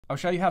I'll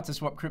show you how to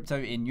swap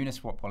crypto in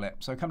Uniswap Wallet.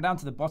 So come down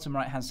to the bottom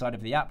right hand side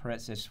of the app where it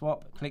says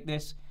swap, click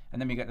this,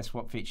 and then we get the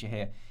swap feature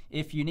here.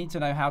 If you need to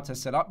know how to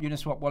set up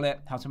Uniswap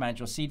Wallet, how to manage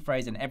your seed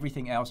phrase and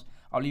everything else,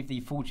 I'll leave the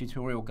full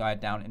tutorial guide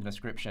down in the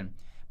description.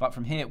 But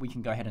from here, we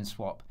can go ahead and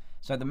swap.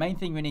 So the main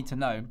thing we need to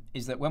know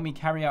is that when we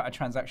carry out a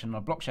transaction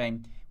on a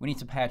blockchain, we need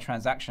to pay a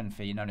transaction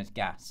fee known as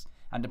gas.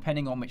 And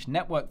depending on which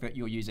network that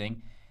you're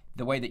using,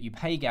 the way that you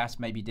pay gas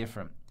may be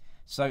different.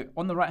 So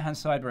on the right hand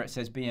side where it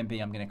says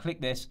BNB, I'm going to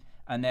click this.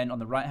 And then on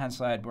the right hand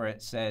side where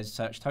it says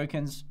search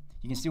tokens,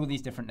 you can see all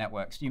these different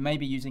networks. You may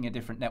be using a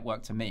different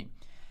network to me.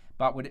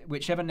 But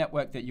whichever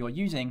network that you're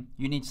using,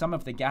 you need some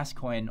of the gas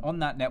coin on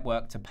that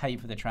network to pay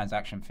for the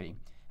transaction fee.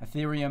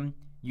 Ethereum,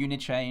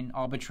 Unichain,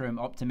 Arbitrum,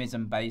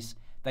 Optimism, Base,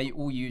 they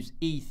all use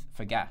ETH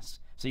for gas.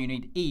 So you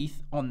need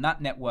ETH on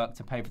that network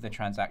to pay for the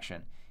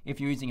transaction. If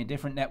you're using a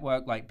different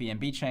network like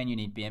BNB Chain, you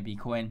need BNB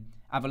coin.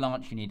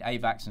 Avalanche, you need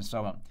AVAX, and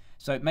so on.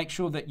 So make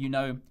sure that you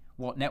know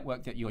what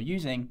network that you're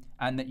using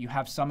and that you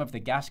have some of the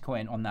gas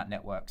coin on that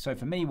network. So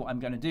for me, what I'm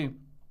going to do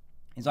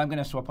is I'm going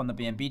to swap on the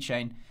BNB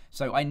chain.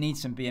 So I need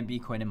some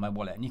BNB coin in my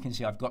wallet, and you can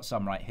see I've got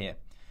some right here.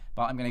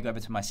 But I'm going to go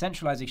over to my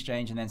centralized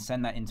exchange and then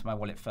send that into my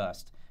wallet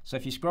first. So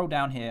if you scroll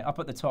down here, up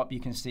at the top, you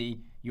can see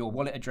your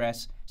wallet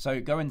address.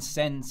 So go and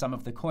send some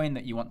of the coin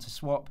that you want to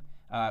swap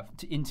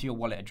into your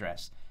wallet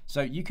address.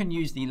 So you can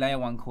use the layer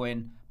 1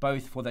 coin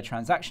both for the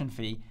transaction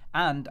fee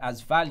and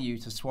as value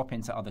to swap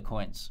into other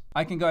coins.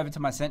 I can go over to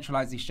my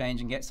centralized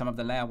exchange and get some of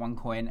the layer 1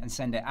 coin and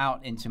send it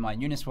out into my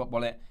Uniswap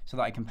wallet so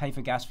that I can pay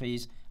for gas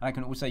fees, and I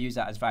can also use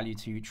that as value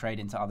to trade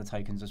into other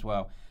tokens as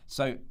well.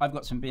 So I've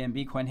got some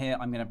BNB coin here.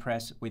 I'm going to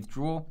press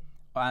withdraw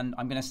and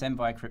I'm going to send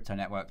via crypto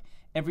network.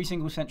 Every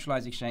single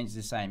centralized exchange is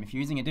the same. If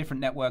you're using a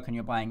different network and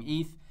you're buying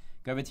ETH,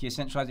 go over to your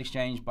centralized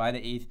exchange, buy the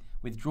ETH,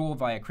 withdraw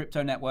via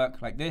crypto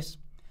network like this.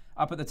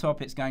 Up at the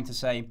top, it's going to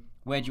say,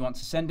 where do you want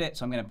to send it?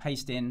 So I'm going to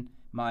paste in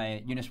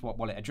my Uniswap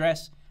wallet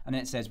address, and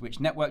then it says, which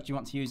network do you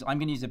want to use? I'm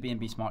going to use a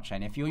BNB Smart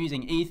Chain. If you're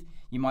using ETH,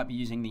 you might be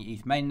using the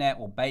ETH mainnet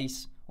or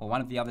Base or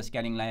one of the other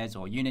scaling layers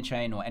or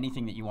Unichain or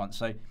anything that you want.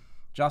 So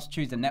just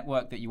choose the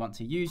network that you want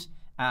to use,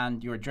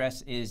 and your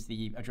address is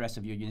the address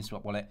of your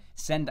Uniswap wallet.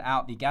 Send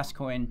out the gas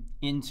coin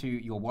into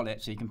your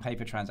wallet so you can pay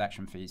for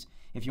transaction fees.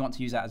 If you want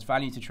to use that as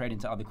value to trade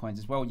into other coins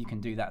as well, you can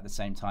do that at the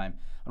same time.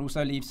 I'll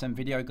also leave some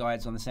video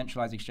guides on the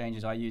centralized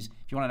exchanges I use.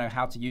 If you want to know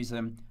how to use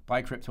them,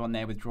 buy crypto on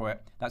there, withdraw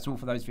it. That's all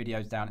for those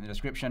videos down in the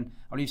description.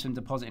 I'll leave some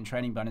deposit and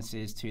trading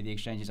bonuses to the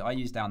exchanges I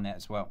use down there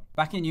as well.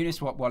 Back in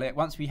Uniswap Wallet,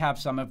 once we have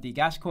some of the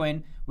gas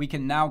coin, we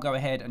can now go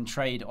ahead and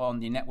trade on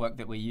the network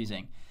that we're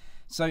using.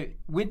 So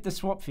with the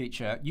swap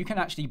feature, you can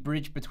actually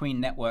bridge between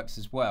networks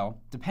as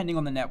well, depending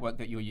on the network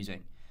that you're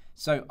using.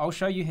 So I'll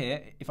show you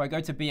here. If I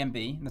go to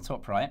BNB in the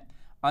top right,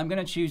 I'm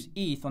going to choose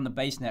ETH on the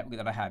base network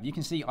that I have. You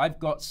can see I've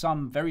got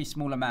some very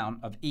small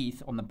amount of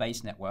ETH on the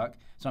base network.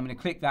 So I'm going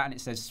to click that and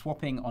it says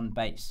swapping on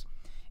base.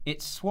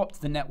 It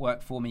swapped the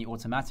network for me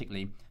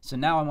automatically. So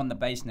now I'm on the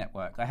base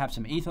network. I have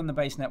some ETH on the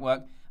base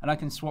network and I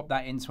can swap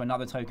that into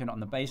another token on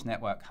the base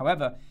network.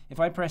 However, if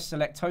I press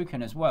select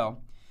token as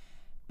well,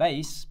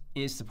 Base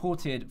is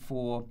supported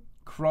for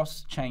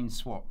cross-chain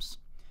swaps.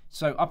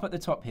 So up at the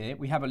top here,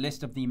 we have a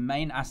list of the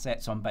main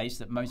assets on Base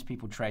that most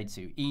people trade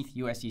to, ETH,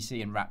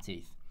 USDC, and wrapped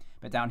ETH.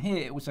 But down here,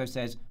 it also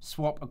says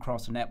swap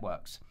across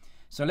networks.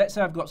 So let's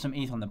say I've got some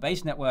ETH on the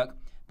Base network,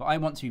 but I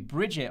want to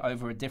bridge it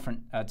over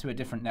to a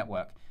different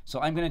network.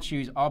 So I'm going to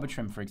choose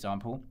Arbitrum, for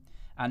example,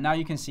 and now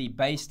you can see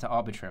Base to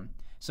Arbitrum.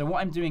 So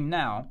what I'm doing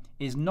now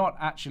is not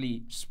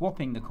actually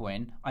swapping the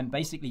coin, I'm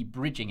basically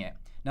bridging it.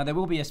 Now there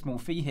will be a small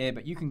fee here,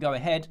 but you can go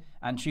ahead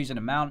and choose an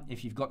amount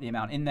if you've got the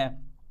amount in there.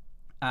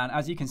 And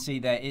as you can see,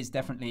 there is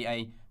definitely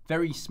a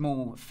very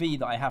small fee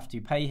that I have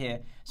to pay here.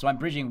 So I'm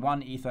bridging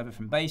 1 ETH over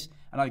from Base,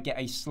 and I get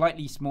a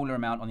slightly smaller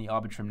amount on the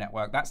Arbitrum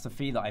network. That's the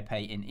fee that I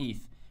pay in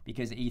ETH,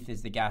 because ETH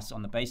is the gas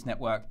on the Base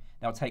network.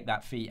 They'll take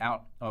that fee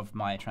out of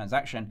my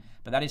transaction,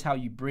 but that is how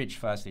you bridge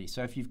firstly.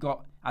 So if you've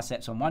got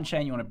assets on one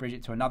chain, you want to bridge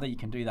it to another, you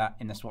can do that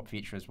in the swap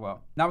feature as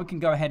well. Now we can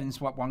go ahead and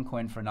swap one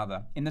coin for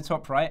another. In the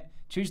top right,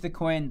 choose the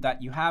coin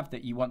that you have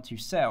that you want to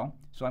sell.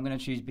 So I'm going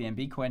to choose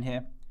BNB coin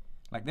here,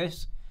 like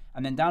this.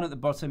 And then down at the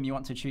bottom, you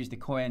want to choose the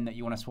coin that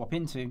you want to swap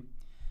into.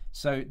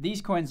 So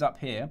these coins up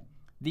here,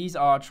 these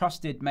are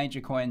trusted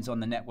major coins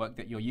on the network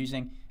that you're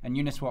using, and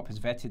Uniswap has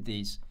vetted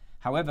these.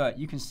 However,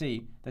 you can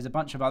see there's a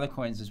bunch of other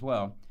coins as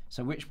well.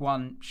 So which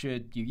one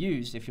should you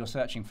use if you're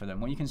searching for them?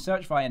 Well, you can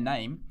search via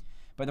name,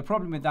 but the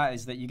problem with that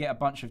is that you get a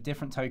bunch of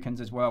different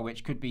tokens as well,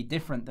 which could be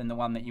different than the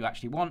one that you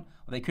actually want,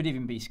 or they could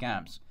even be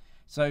scams.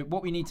 So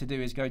what we need to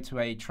do is go to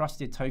a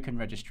trusted token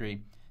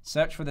registry,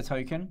 search for the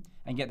token,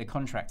 and get the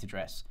contract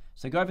address.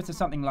 So go over to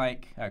something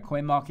like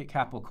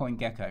CoinMarketCap or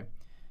CoinGecko.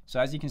 So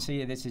as you can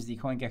see, this is the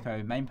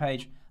CoinGecko main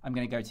page. I'm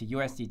going to go to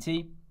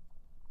USDT.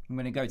 I'm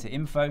going to go to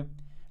info.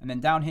 And then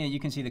down here, you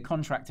can see the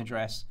contract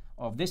address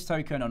of this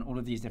token on all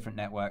of these different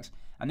networks.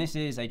 And this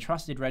is a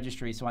trusted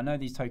registry, so I know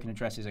these token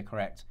addresses are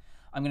correct.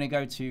 I'm going to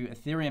go to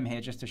Ethereum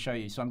here just to show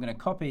you. So I'm going to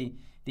copy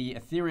the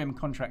Ethereum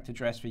contract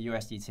address for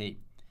USDT.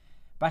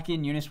 Back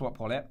in Uniswap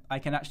Wallet, I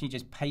can actually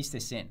just paste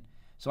this in.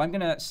 So I'm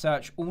going to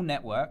search all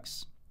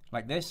networks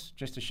like this,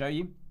 just to show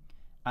you.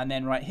 And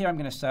then right here, I'm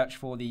going to search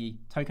for the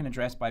token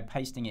address by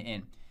pasting it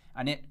in.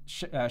 And it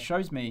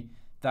shows me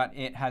that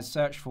it has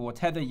searched for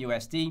Tether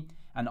USD.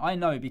 And I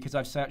know, because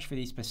I've searched for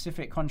the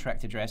specific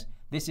contract address,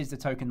 this is the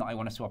token that I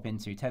want to swap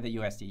into, Tether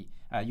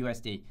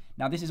USD.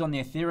 Now this is on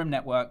the Ethereum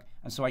network,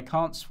 and so I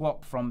can't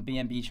swap from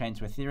BNB chain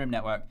to Ethereum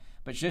network,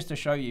 but just to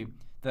show you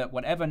that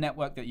whatever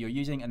network that you're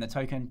using and the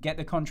token, get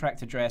the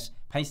contract address,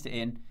 paste it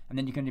in, and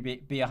then you can be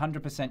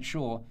 100%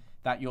 sure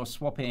that you're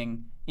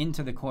swapping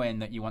into the coin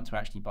that you want to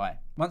actually buy.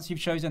 Once you've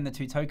chosen the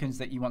two tokens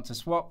that you want to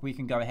swap, we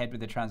can go ahead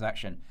with the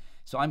transaction.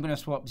 So I'm going to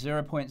swap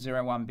 0.01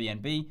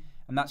 BNB,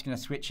 and that's going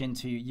to switch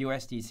into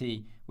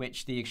USDT,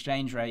 which the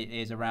exchange rate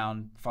is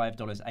around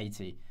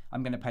 $5.80.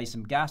 I'm going to pay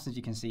some gas, as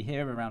you can see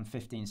here, around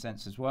 15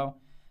 cents as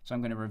well. So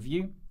I'm going to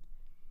review.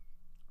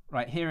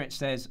 Right here it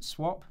says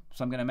swap,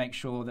 so I'm going to make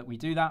sure that we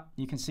do that.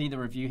 You can see the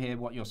review here,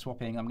 what you're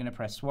swapping. I'm going to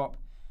press swap,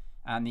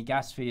 and the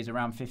gas fee is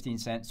around 15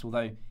 cents,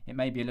 although it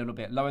may be a little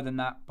bit lower than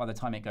that by the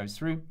time it goes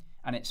through,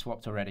 and it's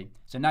swapped already.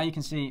 So now you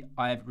can see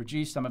I've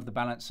reduced some of the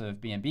balance of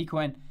BNB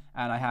coin,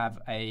 and I have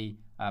a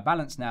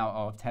balance now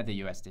of Tether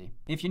USD.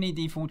 If you need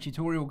the full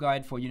tutorial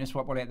guide for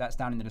Uniswap Wallet, that's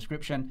down in the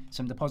description.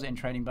 Some deposit and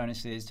trading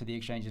bonuses to the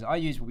exchanges I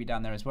use will be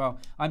down there as well.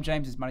 I'm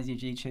James, it's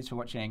MoneyZG. Cheers for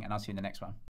watching, and I'll see you in the next one.